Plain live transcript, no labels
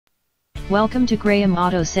Welcome to Graham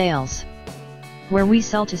Auto Sales, where we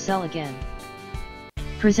sell to sell again.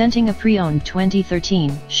 Presenting a pre-owned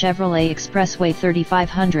 2013 Chevrolet Expressway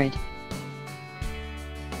 3500.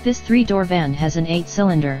 This 3-door van has an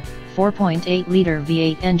 8-cylinder, 4.8-liter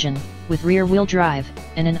V8 engine, with rear-wheel drive,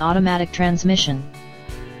 and an automatic transmission.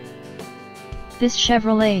 This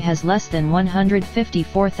Chevrolet has less than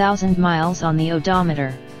 154,000 miles on the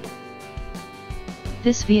odometer.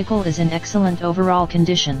 This vehicle is in excellent overall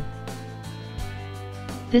condition.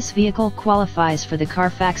 This vehicle qualifies for the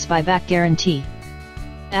Carfax buyback guarantee.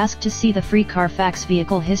 Ask to see the free Carfax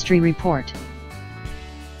Vehicle History Report.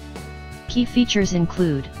 Key features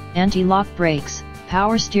include anti-lock brakes,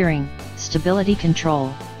 power steering, stability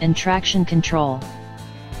control, and traction control.